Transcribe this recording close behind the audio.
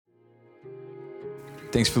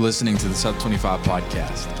Thanks for listening to the Sub 25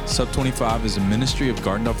 podcast. Sub 25 is a ministry of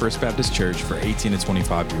Gardendale First Baptist Church for 18 to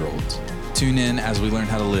 25-year-olds. Tune in as we learn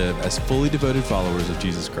how to live as fully devoted followers of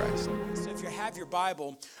Jesus Christ. So if you have your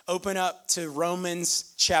Bible, open up to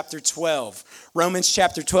Romans chapter 12. Romans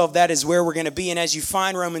chapter 12, that is where we're going to be. And as you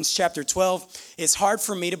find Romans chapter 12, it's hard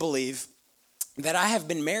for me to believe that I have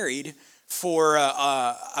been married for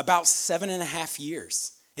about 7.5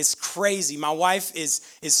 years. It's crazy. My wife is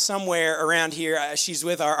somewhere around here. She's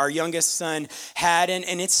with our youngest son, Haddon,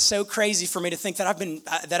 and it's so crazy for me to think that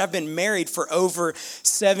I've been married for over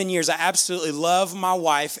 7 years. I absolutely love my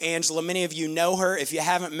wife, Angela. Many of you know her. If you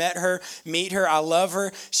haven't met her, meet her. I love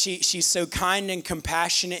her. She's so kind and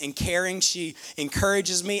compassionate and caring. She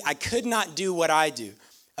encourages me. I could not do what I do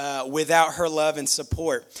without her love and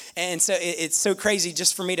support. And so it's so crazy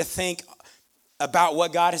just for me to think about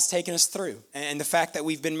what God has taken us through and the fact that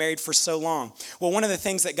we've been married for so long. Well, one of the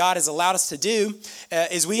things that God has allowed us to do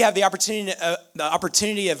is we have the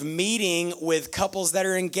opportunity of meeting with couples that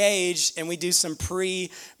are engaged, and we do some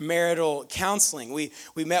premarital counseling. We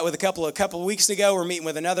met with a couple of weeks ago. We're meeting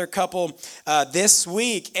with another couple this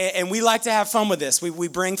week, and we like to have fun with this. We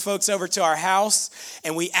bring folks over to our house,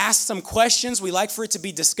 and we ask some questions. We like for it to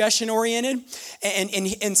be discussion-oriented,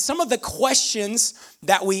 and some of the questions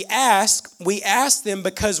that we ask them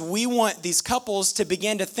because we want these couples to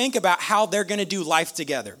begin to think about how they're going to do life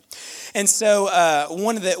together. And so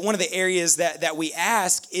one of the areas that we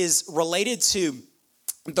ask is related to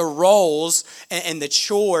the roles and the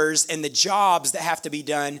chores and the jobs that have to be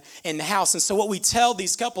done in the house. And so what we tell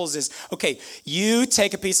these couples is, okay, you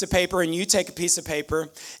take a piece of paper and you take a piece of paper.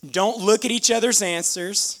 Don't look at each other's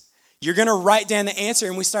answers. You're going to write down the answer,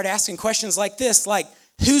 and we start asking questions like this, like,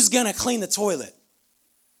 who's going to clean the toilet?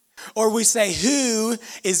 Or we say, who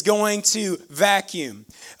is going to vacuum?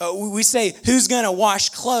 We say, who's going to wash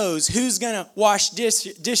clothes? Who's going to wash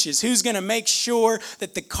dishes? Who's going to make sure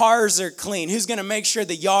that the cars are clean? Who's going to make sure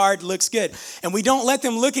the yard looks good? And we don't let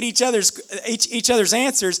them look at each other's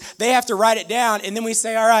answers. They have to write it down, and then we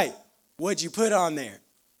say, all right, what'd you put on there?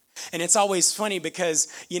 And it's always funny because,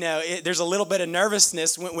 there's a little bit of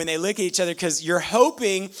nervousness when they look at each other because you're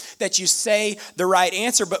hoping that you say the right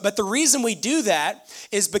answer. But the reason we do that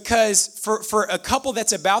is because for a couple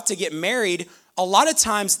that's about to get married, a lot of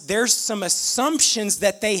times there's some assumptions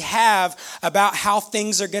that they have about how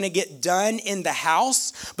things are going to get done in the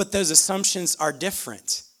house, but those assumptions are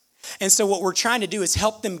different. And so what we're trying to do is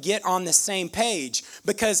help them get on the same page,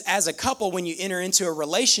 because as a couple, when you enter into a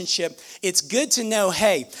relationship, it's good to know,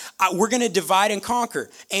 hey, we're going to divide and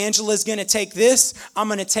conquer. Angela's going to take this. I'm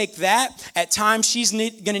going to take that. At times, she's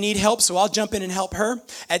going to need help, so I'll jump in and help her.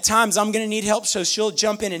 At times, I'm going to need help, so she'll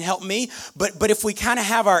jump in and help me. But if we kind of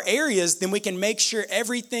have our areas, then we can make sure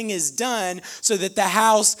everything is done so that the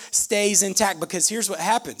house stays intact, because here's what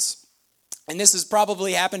happens. And this has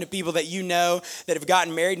probably happened to people that you know that have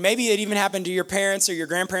gotten married. Maybe it even happened to your parents or your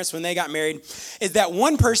grandparents when they got married, is that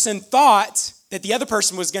one person thought that the other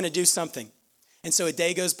person was going to do something. And so a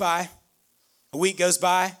day goes by, a week goes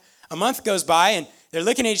by, a month goes by, and they're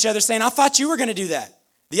looking at each other saying, I thought you were going to do that.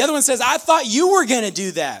 The other one says, I thought you were going to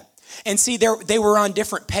do that. And see, they were on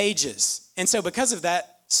different pages. And so because of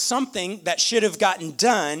that, something that should have gotten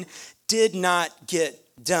done did not get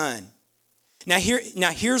done. Now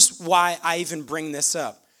here's why I even bring this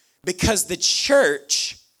up. Because the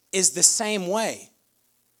church is the same way.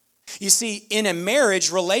 You see, in a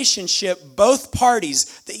marriage relationship, both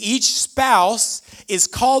parties, each spouse is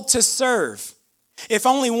called to serve. If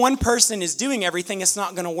only one person is doing everything, it's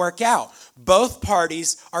not going to work out. Both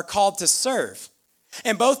parties are called to serve.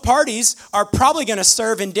 And both parties are probably going to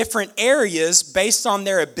serve in different areas based on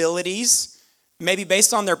their abilities, maybe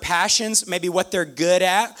based on their passions, maybe what they're good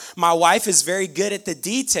at. My wife is very good at the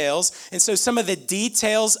details. And so some of the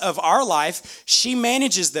details of our life, she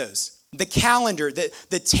manages those. The calendar,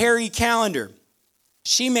 the Terry calendar,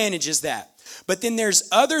 she manages that. But then there's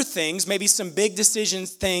other things, maybe some big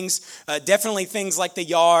decisions things, definitely things like the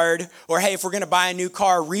yard, or hey, if we're going to buy a new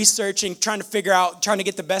car, researching, trying to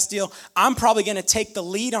get the best deal. I'm probably going to take the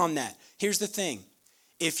lead on that. Here's the thing.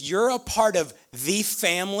 If you're a part of the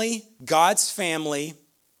family, God's family,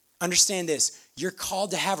 understand this, you're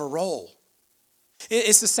called to have a role.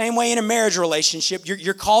 It's the same way in a marriage relationship.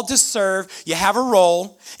 You're called to serve, you have a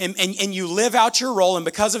role, and you live out your role, and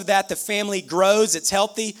because of that, the family grows, it's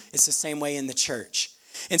healthy. It's the same way in the church.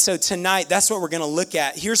 And so tonight, that's what we're going to look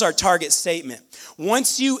at. Here's our target statement.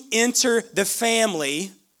 Once you enter the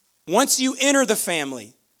family,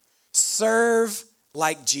 serve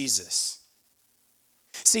like Jesus.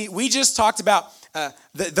 See, we just talked about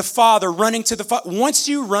the Father, running to the Father. Once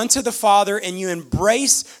you run to the Father and you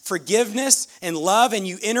embrace forgiveness and love and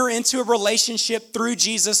you enter into a relationship through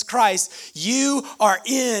Jesus Christ, you are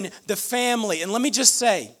in the family. And let me just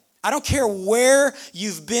say, I don't care where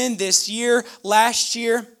you've been this year, last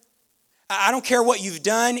year. I don't care what you've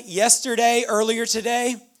done yesterday, earlier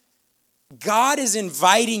today. God is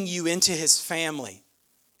inviting you into his family.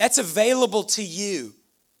 That's available to you.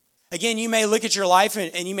 Again, you may look at your life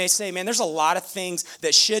and you may say, man, there's a lot of things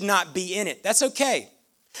that should not be in it. That's okay.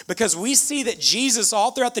 Because we see that Jesus,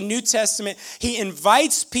 all throughout the New Testament, he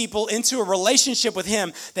invites people into a relationship with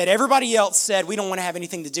him that everybody else said, we don't want to have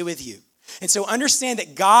anything to do with you. And so understand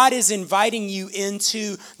that God is inviting you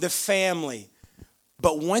into the family.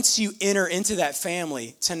 But once you enter into that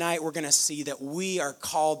family, tonight we're going to see that we are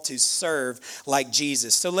called to serve like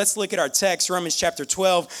Jesus. So let's look at our text, Romans chapter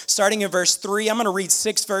 12, starting in verse 3. I'm going to read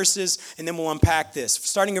 6 verses, and then we'll unpack this.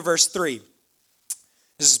 Starting in verse 3.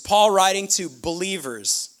 This is Paul writing to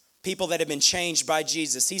believers, people that have been changed by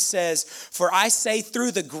Jesus. He says, "For I say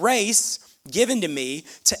through the grace given to me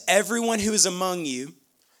to everyone who is among you,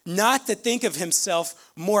 not to think of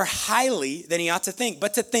himself more highly than he ought to think,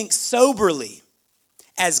 but to think soberly,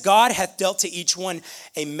 as God hath dealt to each one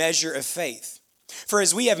a measure of faith. For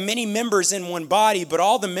as we have many members in one body, but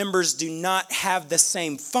all the members do not have the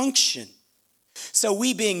same function, so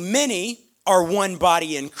we being many are one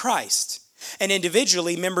body in Christ, and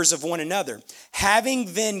individually members of one another.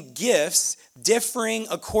 Having then gifts differing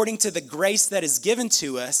according to the grace that is given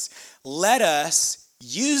to us, let us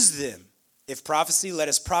use them. If prophecy, let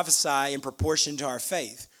us prophesy in proportion to our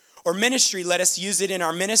faith. Or ministry, let us use it in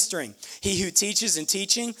our ministering. He who teaches in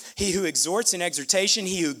teaching, he who exhorts in exhortation,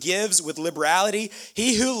 he who gives with liberality,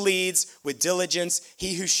 he who leads with diligence,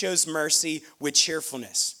 he who shows mercy with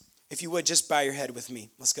cheerfulness." If you would, just bow your head with me.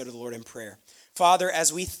 Let's go to the Lord in prayer. Father,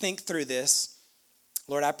 as we think through this,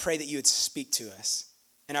 Lord, I pray that you would speak to us.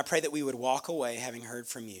 And I pray that we would walk away having heard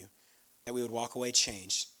from you, that we would walk away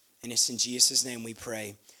changed. And it's in Jesus' name we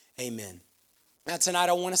pray. Amen. Now tonight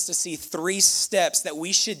I want us to see 3 steps that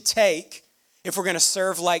we should take if we're going to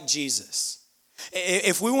serve like Jesus.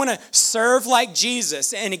 If we want to serve like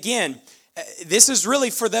Jesus, and again, this is really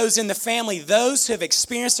for those in the family, those who have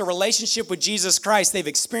experienced a relationship with Jesus Christ. They've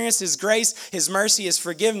experienced his grace, his mercy, his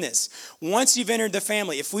forgiveness. Once you've entered the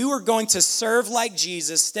family, if we were going to serve like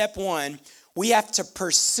Jesus, step 1, we have to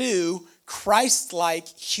pursue Christ-like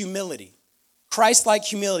humility. Christ-like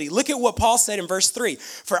humility. Look at what Paul said in verse 3.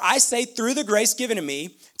 "For I say through the grace given to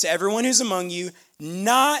me, to everyone who's among you,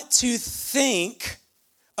 not to think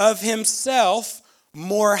of himself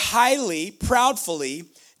more highly, proudfully,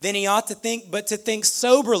 than he ought to think, but to think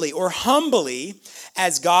soberly or humbly,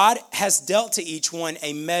 as God has dealt to each one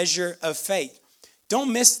a measure of faith."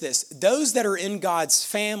 Don't miss this. Those that are in God's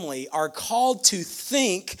family are called to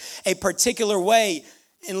think a particular way.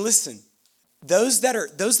 And listen, those that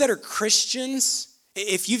are Christians,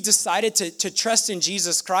 if you've decided to trust in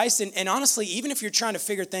Jesus Christ, and honestly, even if you're trying to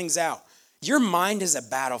figure things out, your mind is a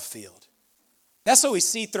battlefield. That's what we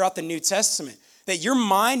see throughout the New Testament, that your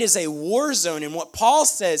mind is a war zone. And what Paul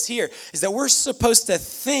says here is that we're supposed to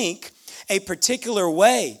think a particular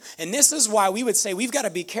way. And this is why we would say we've got to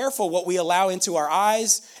be careful what we allow into our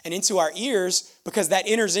eyes and into our ears, because that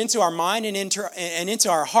enters into our mind and into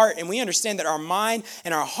our heart. And we understand that our mind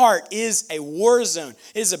and our heart is a war zone.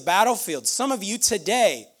 It is a battlefield. Some of you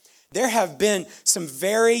today, there have been some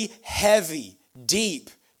very heavy,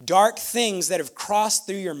 deep, dark things that have crossed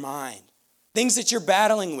through your mind. Things that you're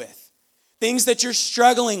battling with. Things that you're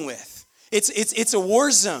struggling with. It's a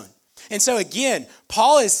war zone. And so again,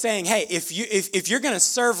 Paul is saying, hey, if you're going to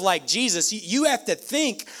serve like Jesus, you have to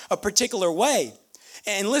think a particular way.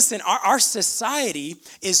 And listen, our society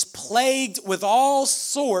is plagued with all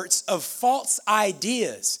sorts of false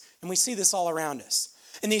ideas. And we see this all around us.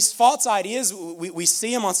 And these false ideas, we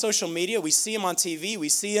see them on social media, we see them on TV, we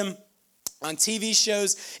see them on TV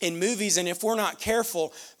shows, in movies, and if we're not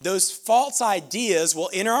careful, those false ideas will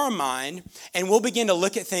enter our mind, and we'll begin to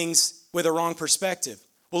look at things with a wrong perspective.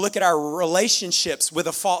 We'll look at our relationships with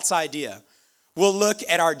a false idea. We'll look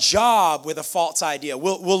at our job with a false idea.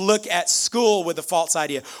 We'll look at school with a false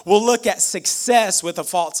idea. We'll look at success with a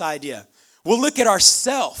false idea. We'll look at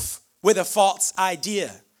ourself with a false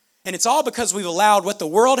idea. And it's all because we've allowed what the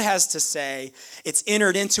world has to say, it's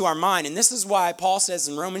entered into our mind. And this is why Paul says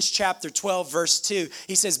in Romans chapter 12, verse 2,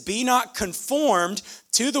 he says, "Be not conformed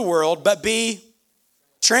to the world, but be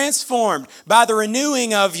transformed by the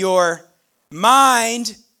renewing of your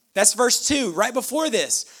mind." That's verse 2, right before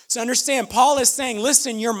this. So understand, Paul is saying,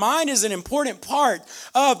 listen, your mind is an important part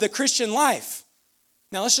of the Christian life.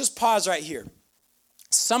 Now let's just pause right here.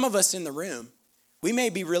 Some of us in the room, we may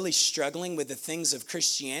be really struggling with the things of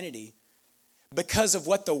Christianity because of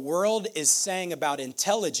what the world is saying about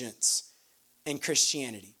intelligence and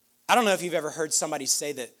Christianity. I don't know if you've ever heard somebody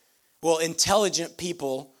say that, well, intelligent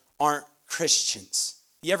people aren't Christians.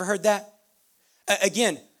 You ever heard that?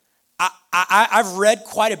 Again, I've read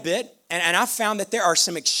quite a bit, and I've found that there are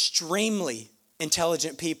some extremely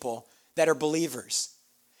intelligent people that are believers.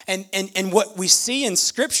 And what we see in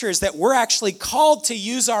Scripture is that we're actually called to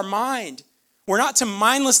use our mind. We're not to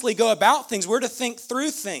mindlessly go about things. We're to think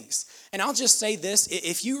through things. And I'll just say this,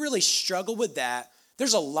 if you really struggle with that,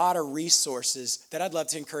 there's a lot of resources that I'd love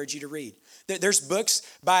to encourage you to read. There's books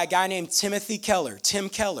by a guy named Tim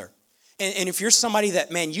Keller. And if you're somebody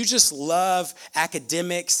that, man, you just love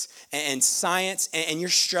academics and science and you're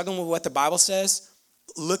struggling with what the Bible says,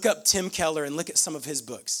 look up Tim Keller and look at some of his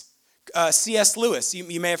books. C.S. Lewis,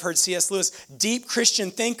 you may have heard C.S. Lewis, deep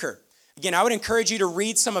Christian thinker. Again, I would encourage you to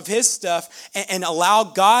read some of his stuff and allow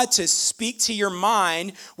God to speak to your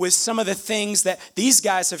mind with some of the things that these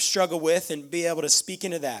guys have struggled with and be able to speak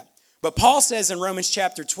into that. But Paul says in Romans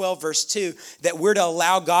chapter 12, verse 2, that we're to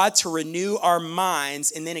allow God to renew our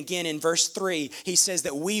minds. And then again in verse 3, he says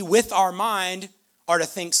that we with our mind are to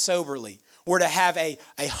think soberly. We're to have a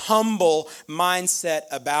humble mindset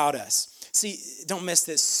about us. See, don't miss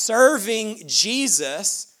this. Serving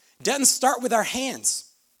Jesus doesn't start with our hands.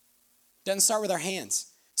 Doesn't start with our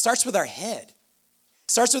hands. It starts with our head.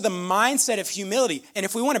 It starts with a mindset of humility. And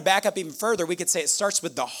if we want to back up even further, we could say it starts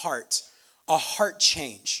with the heart, a heart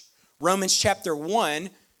change. Romans chapter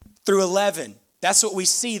 1 through 11. That's what we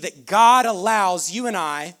see, that God allows you and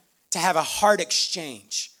I to have a heart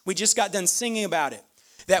exchange. We just got done singing about it.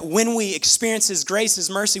 That when we experience His grace,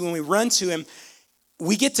 His mercy, when we run to Him,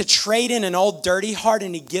 we get to trade in an old dirty heart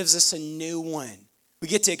and He gives us a new one. We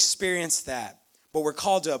get to experience that. But we're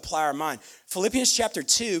called to apply our mind. Philippians chapter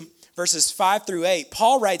 2, verses 5 through 8,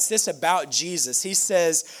 Paul writes this about Jesus. He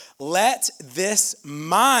says, let this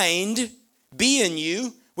mind be in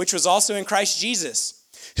you, which was also in Christ Jesus,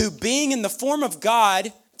 who being in the form of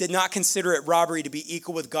God, did not consider it robbery to be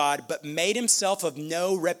equal with God, but made himself of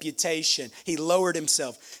no reputation. He lowered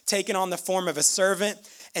himself, taking on the form of a servant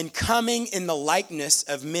and coming in the likeness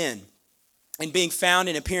of men. And being found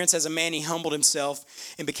in appearance as a man, he humbled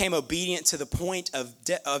himself and became obedient to the point of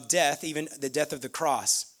death, even the death of the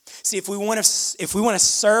cross. See, if we want to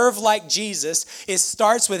serve like Jesus, it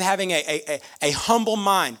starts with having a humble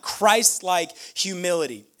mind, Christ-like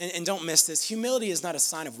humility. And don't miss this. Humility is not a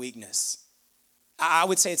sign of weakness. I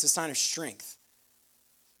would say it's a sign of strength.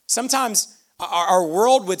 Sometimes our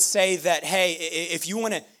world would say that, hey, if you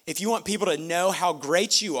want people to know how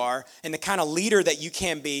great you are and the kind of leader that you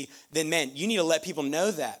can be, then, man, you need to let people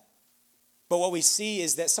know that. But what we see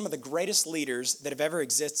is that some of the greatest leaders that have ever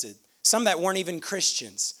existed, some that weren't even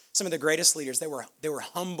Christians, some of the greatest leaders, they were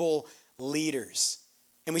humble leaders.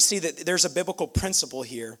 And we see that there's a biblical principle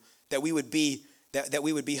here that we would be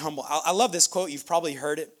humble. I love this quote. You've probably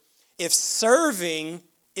heard it. If serving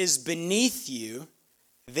is beneath you,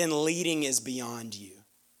 then leading is beyond you.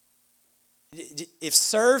 If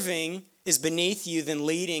serving is beneath you, then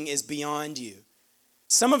leading is beyond you.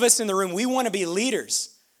 Some of us in the room, we want to be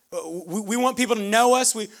leaders. We want people to know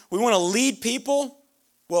us. We want to lead people.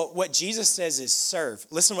 Well, what Jesus says is serve.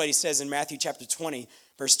 Listen to what he says in Matthew chapter 20,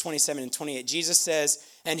 verse 27 and 28. Jesus says,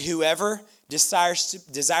 and whoever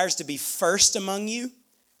desires to be first among you,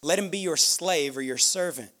 let him be your slave or your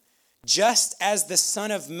servant. Just as the Son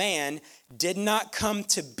of Man did not come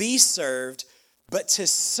to be served, but to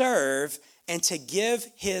serve and to give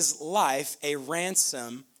his life a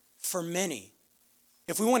ransom for many.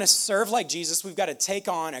 If we want to serve like Jesus, we've got to take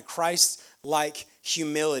on a Christ-like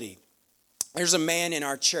humility. There's a man in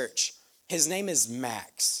our church. His name is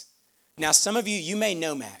Max. Now, some of you may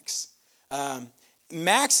know Max.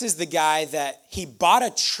 Max is the guy that he bought a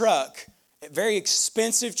truck, a very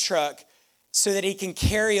expensive truck, so that he can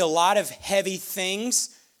carry a lot of heavy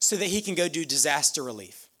things so that he can go do disaster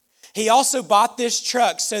relief. He also bought this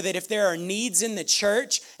truck so that if there are needs in the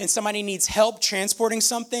church and somebody needs help transporting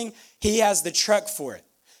something, he has the truck for it.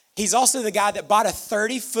 He's also the guy that bought a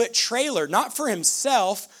 30-foot trailer, not for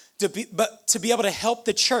himself, but to be able to help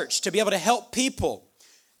the church, to be able to help people.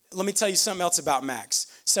 Let me tell you something else about Max.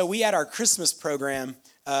 So we had our Christmas program.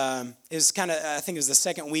 It was I think it was the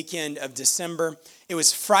second weekend of December. It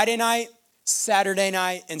was Friday night, Saturday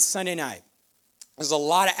night, and Sunday night. There was a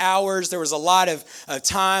lot of hours. There was a lot of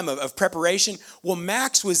time of preparation. Well,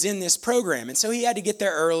 Max was in this program, and so he had to get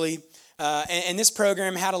there early. And this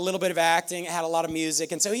program had a little bit of acting. It had a lot of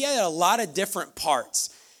music, and so he had a lot of different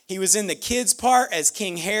parts. He was in the kids' part as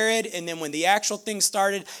King Herod, and then when the actual thing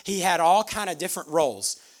started, he had all kind of different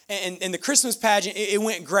roles. And the Christmas pageant, it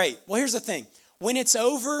went great. Well, here's the thing. When it's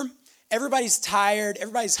over, everybody's tired,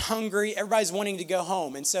 everybody's hungry, everybody's wanting to go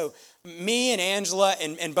home. And so me and Angela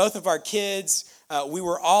and both of our kids, we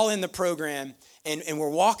were all in the program, and we're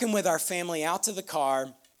walking with our family out to the car.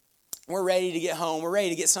 We're ready to get home. We're ready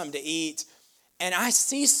to get something to eat. And I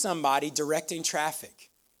see somebody directing traffic.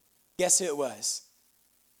 Guess who it was?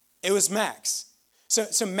 It was Max.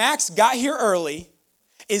 So Max got here early,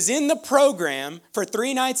 is in the program for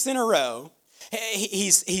 3 nights in a row.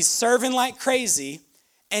 He's serving like crazy,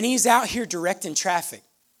 and he's out here directing traffic.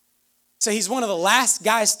 So he's one of the last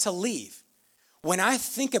guys to leave. When I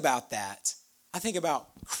think about that, I think about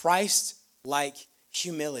Christ-like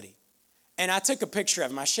humility. And I took a picture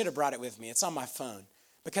of him. I should have brought it with me. It's on my phone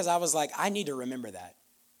because I was like, I need to remember that.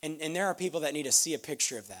 And there are people that need to see a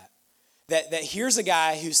picture of that. That here's a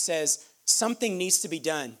guy who says something needs to be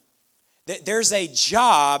done. That there's a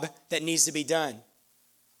job that needs to be done.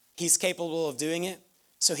 He's capable of doing it,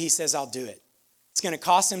 so he says, I'll do it. It's going to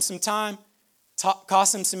cost him some time,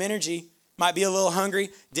 cost him some energy, might be a little hungry,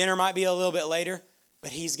 dinner might be a little bit later,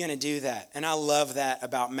 but he's going to do that. And I love that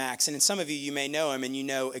about Max. And some of you may know him, and you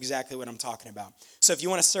know exactly what I'm talking about. So if you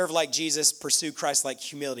want to serve like Jesus, pursue Christ-like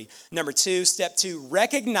humility. Number 2, step 2,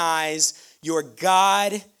 recognize your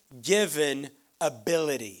God-given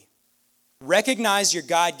ability. Recognize your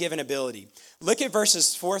God-given ability. Look at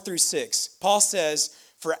verses 4 through 6. Paul says,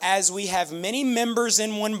 for as we have many members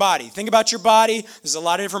in one body. Think about your body. There's a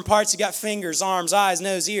lot of different parts. You got fingers, arms, eyes,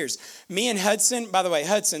 nose, ears. Me and Hudson, by the way,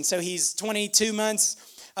 so he's 22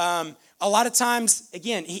 months. A lot of times,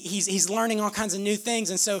 again, he's learning all kinds of new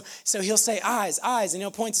things. And so he'll say eyes, and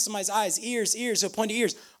he'll point to somebody's eyes, ears, he'll point to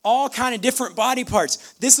ears. All kind of different body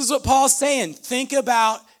parts. This is what Paul's saying. Think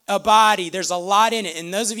about a body. There's a lot in it.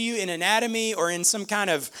 And those of you in anatomy or in some kind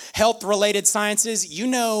of health-related sciences, you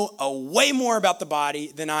know way more about the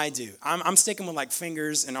body than I do. I'm sticking with like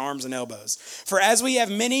fingers and arms and elbows. For as we have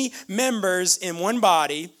many members in one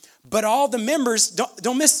body, but all the members,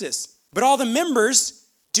 don't miss this, but all the members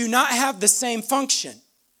do not have the same function.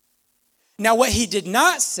 Now, what he did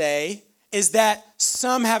not say is that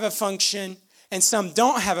some have a function and some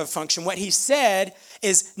don't have a function. What he said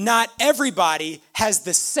is not everybody has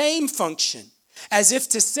the same function. As if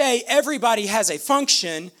to say everybody has a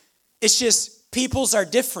function, it's just people's are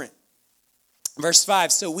different. Verse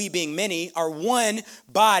 5, so we being many are one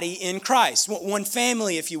body in Christ, one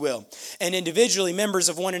family, if you will, and individually members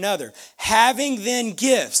of one another, having then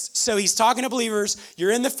gifts. So he's talking to believers,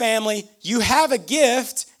 you're in the family, you have a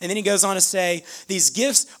gift, and then he goes on to say, these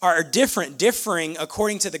gifts are differing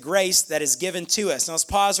according to the grace that is given to us. Now let's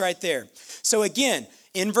pause right there. So again,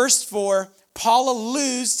 in verse 4, Paul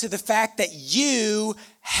alludes to the fact that you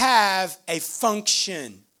have a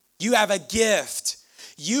function. You have a gift.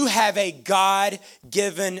 You have a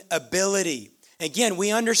God-given ability. Again,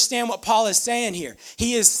 we understand what Paul is saying here.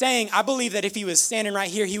 He is saying, I believe that if he was standing right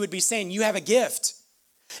here, he would be saying, you have a gift.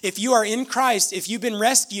 If you are in Christ, if you've been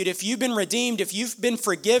rescued, if you've been redeemed, if you've been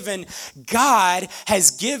forgiven, God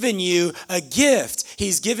has given you a gift.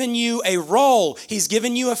 He's given you a role. He's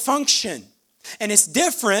given you a function. And it's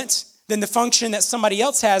different than the function that somebody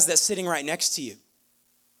else has that's sitting right next to you.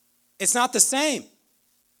 It's not the same.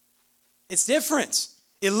 It's different.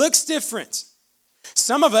 It looks different.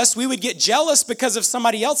 Some of us, we would get jealous because of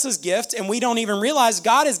somebody else's gift, and we don't even realize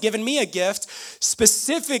God has given me a gift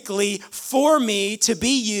specifically for me to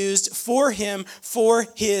be used for him, for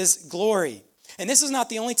his glory. And this is not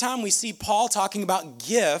the only time we see Paul talking about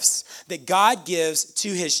gifts that God gives to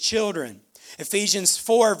his children. Ephesians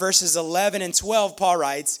 4, verses 11 and 12, Paul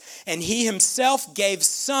writes, and he himself gave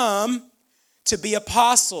some to be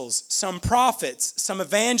apostles, some prophets, some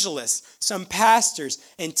evangelists, some pastors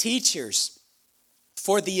and teachers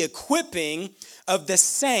for the equipping of the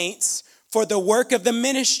saints, for the work of the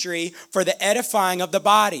ministry, for the edifying of the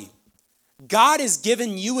body. God has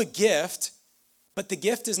given you a gift, but the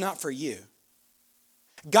gift is not for you.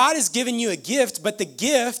 God has given you a gift, but the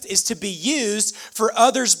gift is to be used for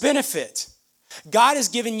others' benefit. God has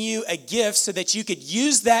given you a gift so that you could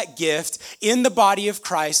use that gift in the body of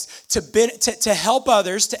Christ to help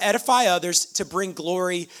others, to edify others, to bring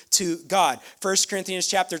glory to God. 1 Corinthians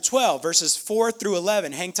chapter 12, verses 4 through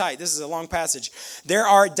 11. Hang tight. This is a long passage. There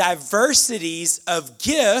are diversities of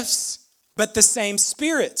gifts, but the same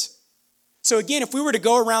Spirit. So again, if we were to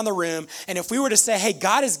go around the room and if we were to say, hey,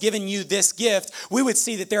 God has given you this gift, we would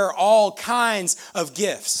see that there are all kinds of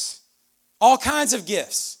gifts. All kinds of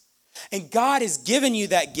gifts. And God has given you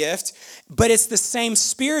that gift, but it's the same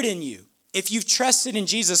Spirit in you. If you've trusted in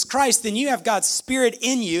Jesus Christ, then you have God's Spirit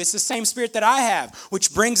in you. It's the same Spirit that I have,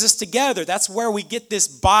 which brings us together. That's where we get this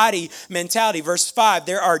body mentality. Verse 5,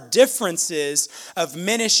 there are differences of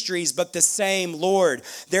ministries, but the same Lord.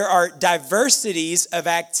 There are diversities of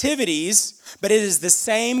activities, but it is the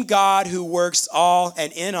same God who works all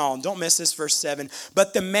and in all. Don't miss this, verse 7.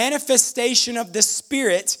 But the manifestation of the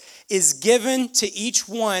Spirit is given to each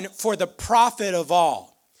one for the profit of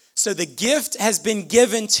all. So the gift has been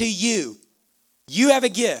given to you. You have a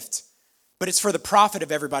gift, but it's for the profit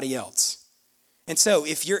of everybody else. And so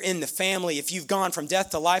if you're in the family, if you've gone from death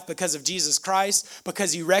to life because of Jesus Christ,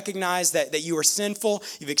 because you recognize that you are sinful,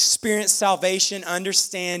 you've experienced salvation,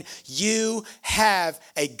 understand you have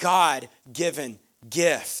a God-given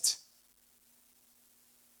gift.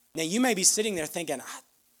 Now you may be sitting there thinking,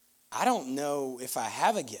 I don't know if I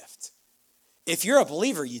have a gift. If you're a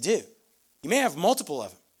believer, you do. You may have multiple of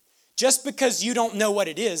them. Just because you don't know what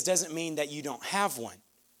it is doesn't mean that you don't have one.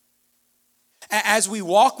 As we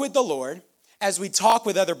walk with the Lord, as we talk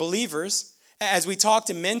with other believers, as we talk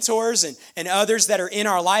to mentors and others that are in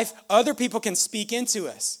our life, other people can speak into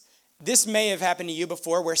us. This may have happened to you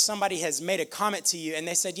before where somebody has made a comment to you and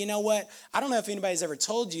they said, you know what? I don't know if anybody's ever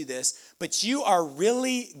told you this, but you are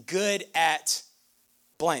really good at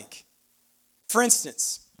blank. For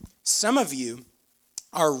instance, some of you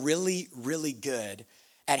are really, really good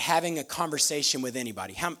at having a conversation with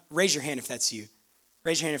anybody. Raise your hand if that's you.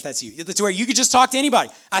 Raise your hand if that's you. It's where you could just talk to anybody.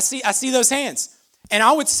 I see those hands. And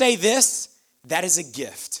I would say this, that is a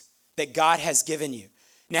gift that God has given you.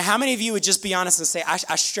 Now, how many of you would just be honest and say,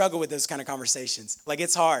 I struggle with those kind of conversations? Like,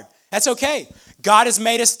 it's hard. That's okay. God has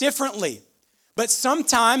made us differently. But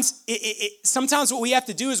sometimes what we have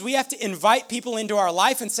to do is we have to invite people into our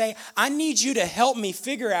life and say, I need you to help me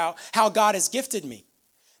figure out how God has gifted me.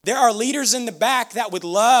 There are leaders in the back that would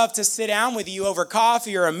love to sit down with you over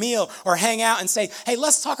coffee or a meal or hang out and say, hey,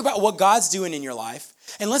 let's talk about what God's doing in your life.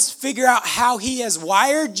 And let's figure out how he has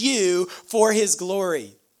wired you for his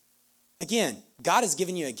glory. Again, God has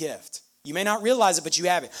given you a gift. You may not realize it, but you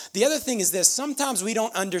have it. The other thing is this. Sometimes we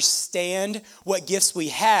don't understand what gifts we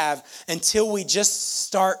have until we just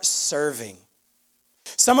start serving.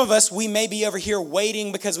 Some of us, we may be over here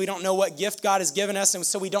waiting because we don't know what gift God has given us, and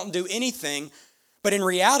so we don't do anything. But in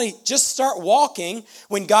reality, just start walking.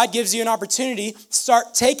 When God gives you an opportunity,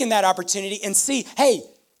 start taking that opportunity and see, hey,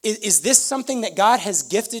 is this something that God has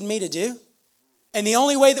gifted me to do? And the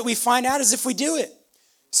only way that we find out is if we do it.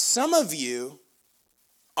 Some of you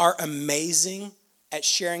are amazing at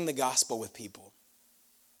sharing the gospel with people,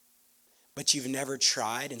 but you've never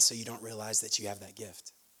tried, and so you don't realize that you have that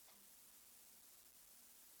gift.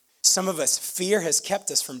 Some of us, fear has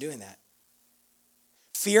kept us from doing that.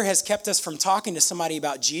 Fear has kept us from talking to somebody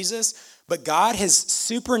about Jesus, but God has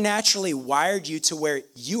supernaturally wired you to where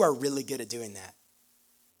you are really good at doing that.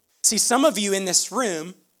 See, some of you in this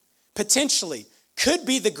room potentially could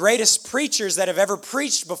be the greatest preachers that have ever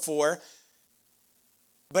preached before,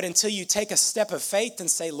 but until you take a step of faith and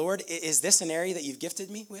say, Lord, is this an area that you've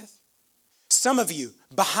gifted me with? Some of you,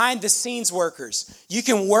 behind the scenes workers, you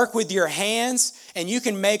can work with your hands and you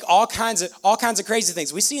can make all kinds of crazy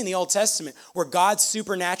things. We see in the Old Testament where God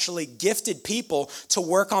supernaturally gifted people to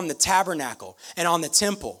work on the tabernacle and on the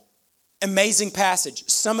temple. Amazing passage.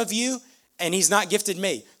 Some of you, and he's not gifted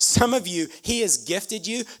me, some of you, he has gifted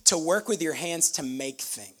you to work with your hands to make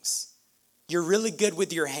things. You're really good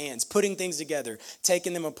with your hands, putting things together,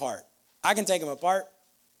 taking them apart. I can take them apart.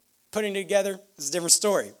 Putting it together is a different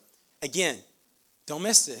story. Again, don't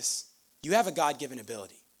miss this. You have a God-given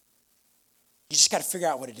ability. You just got to figure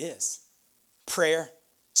out what it is. Prayer,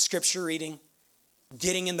 scripture reading,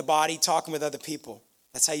 getting in the body, talking with other people.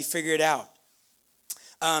 That's how you figure it out.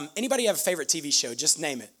 Anybody have a favorite TV show? Just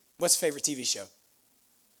name it. What's your favorite TV show?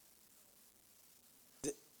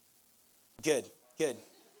 Good.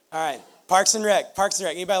 All right. Parks and Rec.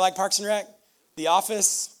 Anybody like Parks and Rec? The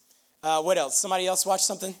Office. What else? Somebody else watch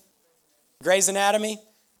something? Grey's Anatomy.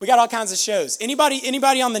 We got all kinds of shows. Anybody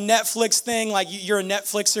on the Netflix thing, like you're a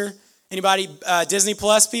Netflixer? Anybody Disney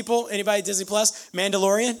Plus people? Anybody Disney Plus?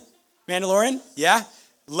 Mandalorian? Yeah?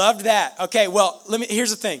 Loved that. Okay, well, here's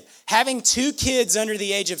the thing. Having 2 kids under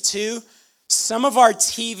the age of 2, some of our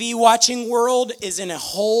TV watching world is in a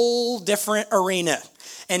whole different arena.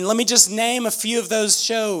 And let me just name a few of those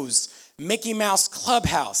shows. Mickey Mouse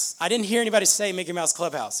Clubhouse. I didn't hear anybody say Mickey Mouse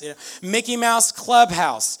Clubhouse. Mickey Mouse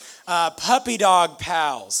Clubhouse. Puppy Dog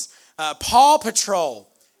Pals. Paw Patrol.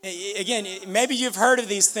 Again, maybe you've heard of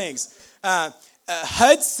these things.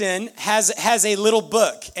 Hudson has a little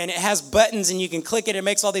book, and it has buttons, and you can click it. It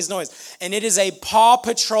makes all these noises. And it is a Paw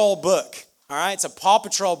Patrol book. All right? It's a Paw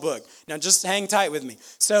Patrol book. Now, just hang tight with me.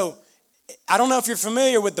 So, I don't know if you're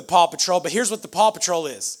familiar with the Paw Patrol, but here's what the Paw Patrol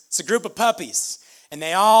is. It's a group of puppies, and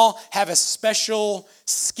they all have a special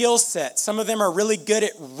skill set. Some of them are really good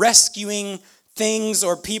at rescuing things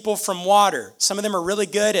or people from water. Some of them are really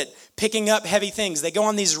good at picking up heavy things. They go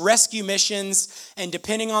on these rescue missions, and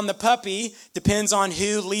depending on the puppy, depends on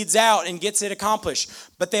who leads out and gets it accomplished.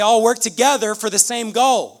 But they all work together for the same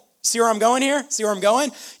goal. See where I'm going here? See where I'm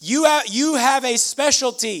going? You have a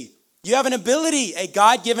specialty. You have an ability, a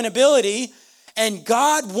God-given ability, and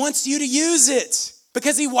God wants you to use it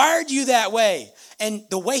because he wired you that way. And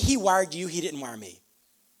the way he wired you, he didn't wire me.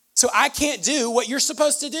 So I can't do what you're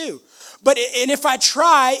supposed to do. And if I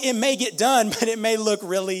try, it may get done, but it may look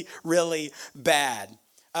really, really bad.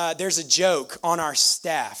 There's a joke on our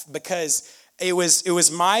staff because it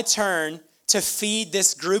was my turn to feed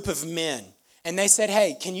this group of men. And they said,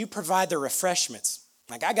 hey, can you provide the refreshments?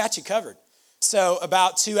 Like, I got you covered. So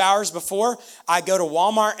about 2 hours before, I go to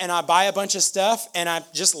Walmart and I buy a bunch of stuff and I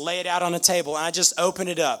just lay it out on a table and I just open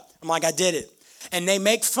it up. I'm like, I did it. And they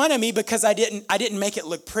make fun of me because I didn't make it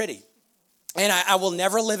look pretty. And I will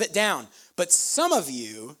never live it down. But some of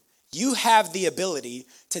you have the ability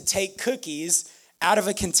to take cookies out of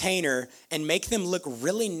a container and make them look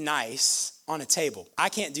really nice on a table. I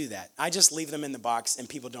can't do that. I just leave them in the box and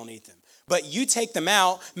people don't eat them. But you take them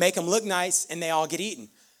out, make them look nice, and they all get eaten.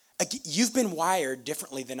 You've been wired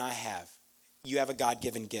differently than I have. You have a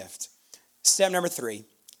God-given gift. Step number 3.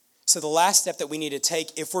 So the last step that we need to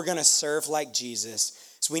take if we're going to serve like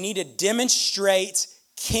Jesus is we need to demonstrate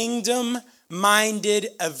kingdom-minded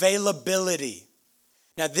availability.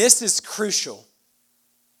 Now, this is crucial.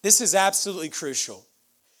 This is absolutely crucial.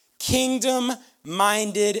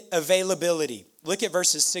 Kingdom-minded availability. Look at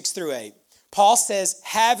verses 6 through 8. Paul says,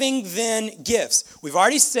 having then gifts. We've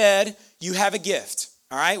already said you have a gift.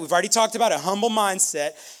 All right, we've already talked about a humble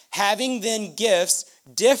mindset. Having then gifts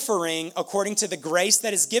differing according to the grace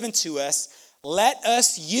that is given to us, let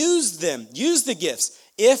us use them. Use the gifts.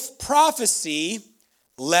 If prophecy,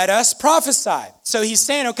 let us prophesy. So he's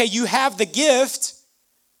saying, okay, you have the gift,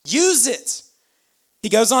 use it. He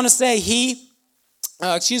goes on to say,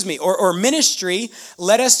 or ministry,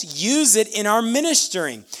 let us use it in our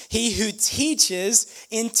ministering. He who teaches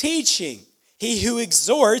in teaching. He who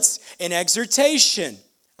exhorts in exhortation.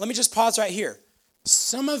 Let me just pause right here.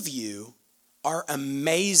 Some of you are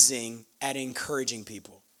amazing at encouraging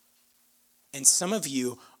people. And some of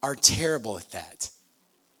you are terrible at that.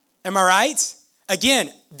 Am I right?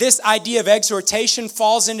 Again, this idea of exhortation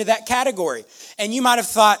falls into that category. And you might have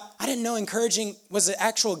thought, I didn't know encouraging was an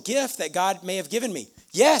actual gift that God may have given me.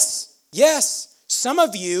 Yes. Some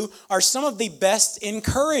of you are some of the best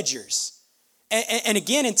encouragers. And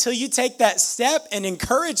again, until you take that step and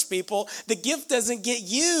encourage people, the gift doesn't get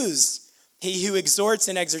used. He who exhorts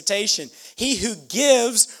in exhortation, he who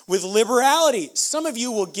gives with liberality. Some of you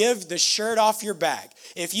will give the shirt off your back.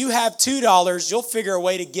 If you have $2, you'll figure a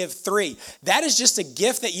way to give $3. That is just a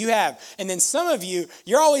gift that you have. And then some of you,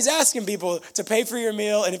 you're always asking people to pay for your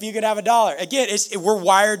meal, and if you could have $1. Again, we're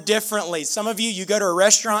wired differently. Some of you go to a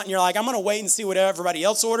restaurant and you're like, I'm going to wait and see what everybody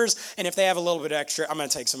else orders, and if they have a little bit extra, I'm going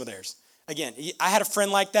to take some of theirs. Again, I had a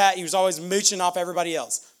friend like that. He was always mooching off everybody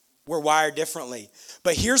else. We're wired differently.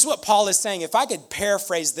 But here's what Paul is saying. If I could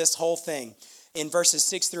paraphrase this whole thing in verses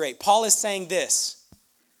 6 through 8, Paul is saying this: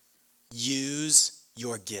 use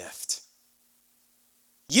your gift.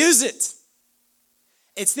 Use it.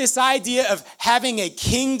 It's this idea of having a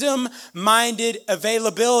kingdom-minded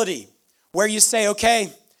availability where you say,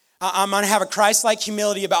 okay, I'm going to have a Christ-like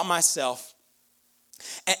humility about myself.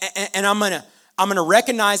 And I'm going to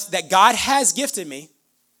recognize that God has gifted me,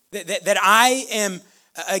 that I am,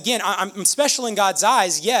 again, I'm special in God's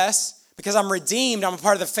eyes, yes, because I'm redeemed, I'm a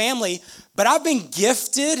part of the family, but I've been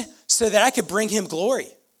gifted so that I could bring him glory.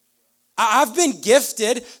 I've been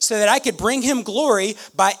gifted so that I could bring him glory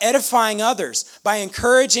by edifying others, by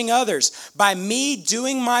encouraging others, by me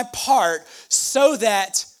doing my part so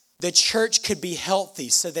that the church could be healthy,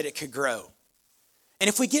 so that it could grow. And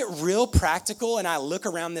if we get real practical and I look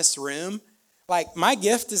around this room, like, my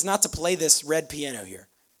gift is not to play this red piano here.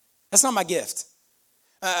 That's not my gift.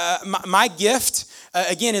 My gift,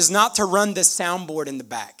 again, is not to run the soundboard in the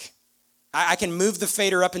back. I can move the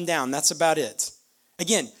fader up and down. That's about it.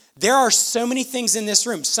 Again, there are so many things in this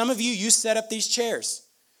room. Some of you set up these chairs.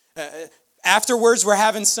 Afterwards, we're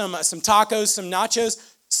having some tacos, some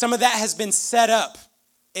nachos. Some of that has been set up.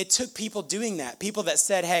 It took people doing that. People that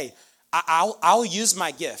said, hey, I'll use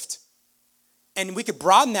my gift. And we could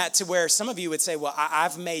broaden that to where some of you would say, well,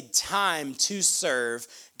 I've made time to serve.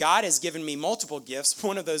 God has given me multiple gifts,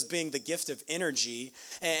 one of those being the gift of energy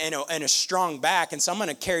and a strong back. And so I'm going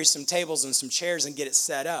to carry some tables and some chairs and get it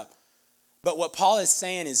set up. But what Paul is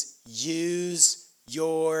saying is use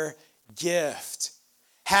your gift.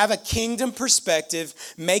 Have a kingdom perspective,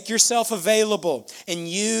 make yourself available, and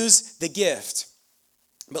use the gift.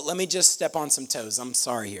 But let me just step on some toes. I'm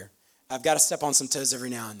sorry here. I've got to step on some toes every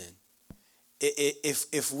now and then.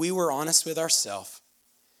 If we were honest with ourselves,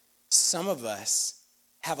 some of us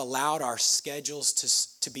have allowed our schedules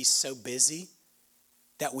to be so busy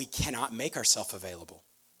that we cannot make ourselves available.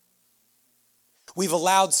 We've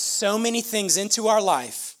allowed so many things into our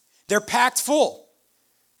life. They're packed full.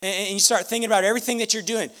 And you start thinking about everything that you're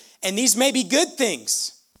doing. And these may be good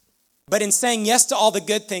things. But in saying yes to all the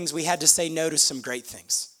good things, we had to say no to some great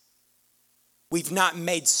things. We've not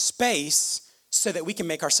made space so that we can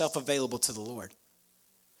make ourselves available to the Lord.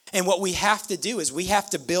 And what we have to do is we have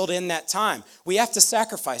to build in that time. We have to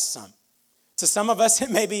sacrifice some. To some of us, it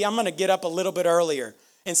may be, I'm going to get up a little bit earlier.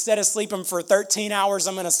 Instead of sleeping for 13 hours,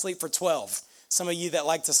 I'm going to sleep for 12. Some of you that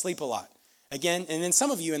like to sleep a lot. Again, and then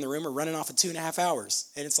some of you in the room are running off of 2.5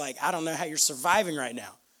 hours. And it's like, I don't know how you're surviving right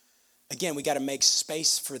now. Again, we got to make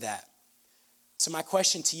space for that. So my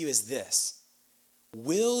question to you is this.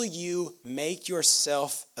 Will you make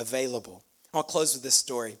yourself available? I'll close with this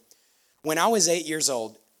story. When I was 8 years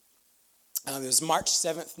old, it was March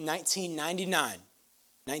 7th,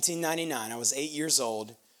 1999. I was 8 years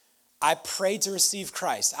old. I prayed to receive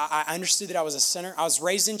Christ. I understood that I was a sinner. I was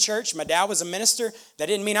raised in church. My dad was a minister. That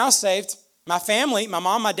didn't mean I was saved. My family, my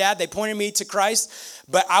mom, my dad, they pointed me to Christ.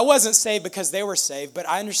 But I wasn't saved because they were saved. But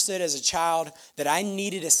I understood as a child that I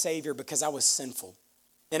needed a Savior because I was sinful.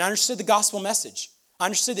 And I understood the gospel message. I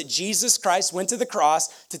understood that Jesus Christ went to the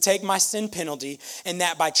cross to take my sin penalty, and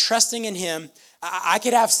that by trusting in him, I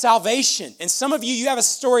could have salvation. And some of you have a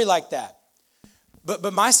story like that.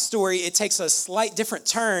 But my story, it takes a slight different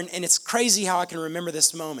turn, and it's crazy how I can remember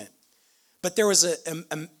this moment. But there was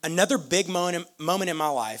another big moment in my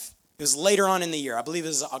life. It was later on in the year. I believe it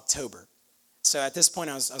was October. So at this point,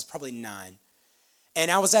 I was probably 9. And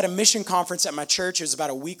I was at a mission conference at my church. It was about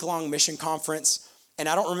a week-long mission conference. And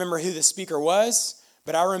I don't remember who the speaker was,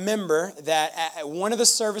 but I remember that at one of the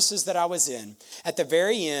services that I was in, at the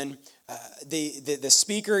very end, the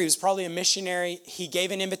speaker, he was probably a missionary, he gave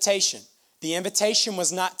an invitation. The invitation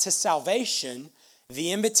was not to salvation.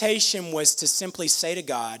 The invitation was to simply say to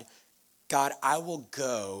God, God, I will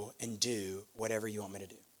go and do whatever you want me to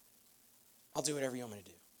do. I'll do whatever you want me to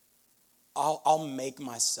do. I'll make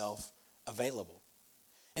myself available.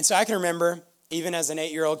 And so I can remember, even as an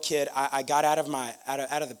 8-year-old kid, I got out of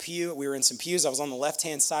the pew. We were in some pews. I was on the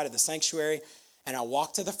left-hand side of the sanctuary, and I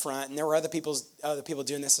walked to the front, and there were other people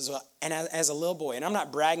doing this as well. And as a little boy, and I'm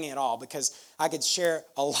not bragging at all because I could share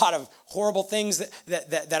a lot of horrible things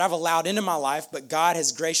that I've allowed into my life, but God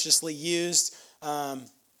has graciously used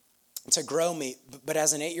to grow me. But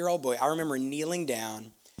as an 8-year-old boy, I remember kneeling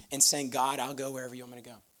down and saying, God, I'll go wherever you want me to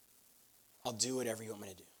go. I'll do whatever you want me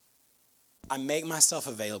to do. I make myself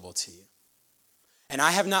available to you. And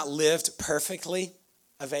I have not lived perfectly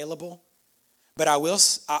available, but I will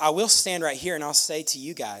stand right here and I'll say to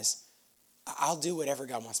you guys, I'll do whatever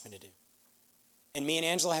God wants me to do. And me and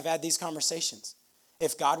Angela have had these conversations.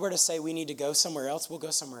 If God were to say we need to go somewhere else, we'll go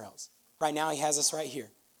somewhere else. Right now, he has us right here.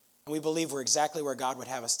 And we believe we're exactly where God would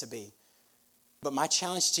have us to be. But my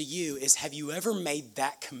challenge to you is, have you ever made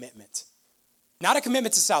that commitment? Not a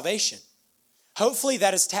commitment to salvation. Hopefully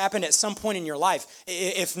that has happened at some point in your life.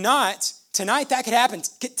 If not, tonight that could happen.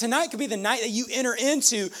 Tonight could be the night that you enter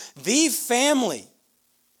into the family.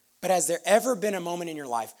 But has there ever been a moment in your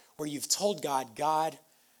life where you've told God, God,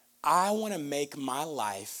 I want to make my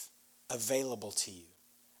life available to you.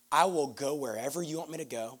 I will go wherever you want me to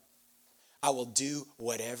go. I will do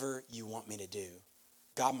whatever you want me to do.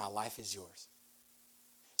 God, my life is yours.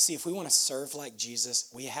 See, if we want to serve like Jesus,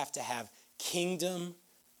 we have to have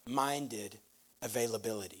kingdom-minded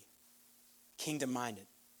availability. Kingdom-minded.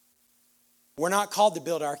 We're not called to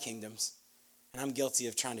build our kingdoms, and I'm guilty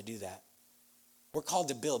of trying to do that. We're called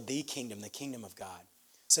to build the kingdom of God.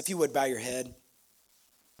 So if you would bow your head,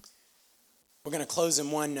 we're going to close in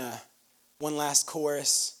one last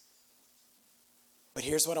chorus. But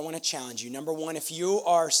here's what I want to challenge you. Number one, if you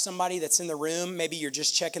are somebody that's in the room, maybe you're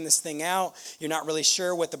just checking this thing out, you're not really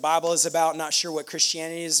sure what the Bible is about, not sure what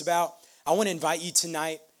Christianity is about, I want to invite you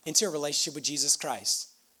tonight into a relationship with Jesus Christ.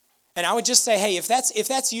 And I would just say, hey, if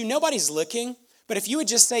that's you, nobody's looking, but if you would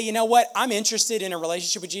just say, you know what, I'm interested in a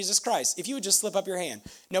relationship with Jesus Christ, if you would just slip up your hand,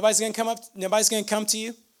 nobody's going to come to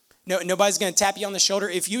you. No, nobody's going to tap you on the shoulder.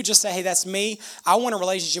 If you just say, hey, that's me, I want a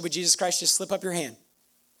relationship with Jesus Christ, just slip up your hand.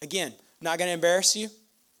 Again, not going to embarrass you.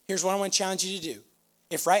 Here's what I want to challenge you to do.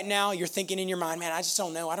 If right now you're thinking in your mind, man, I just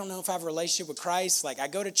don't know. I don't know if I have a relationship with Christ. Like I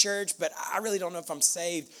go to church, but I really don't know if I'm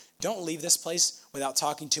saved. Don't leave this place without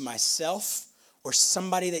talking to myself or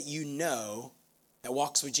somebody that you know that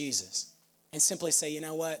walks with Jesus. And simply say, you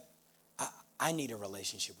know what? I need a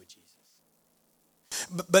relationship with Jesus.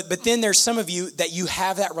 But then there's some of you that you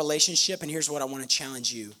have that relationship, and here's what I want to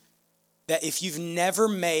challenge you. That if you've never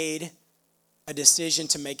made a decision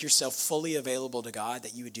to make yourself fully available to God,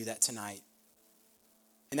 that you would do that tonight.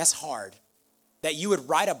 And that's hard. That you would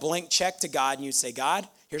write a blank check to God and you'd say, God,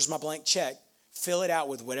 here's my blank check. Fill it out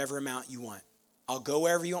with whatever amount you want. I'll go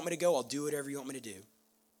wherever you want me to go. I'll do whatever you want me to do.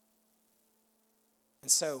 And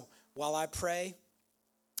so while I pray,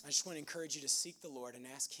 I just want to encourage you to seek the Lord and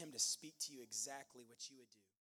ask him to speak to you exactly what you would do.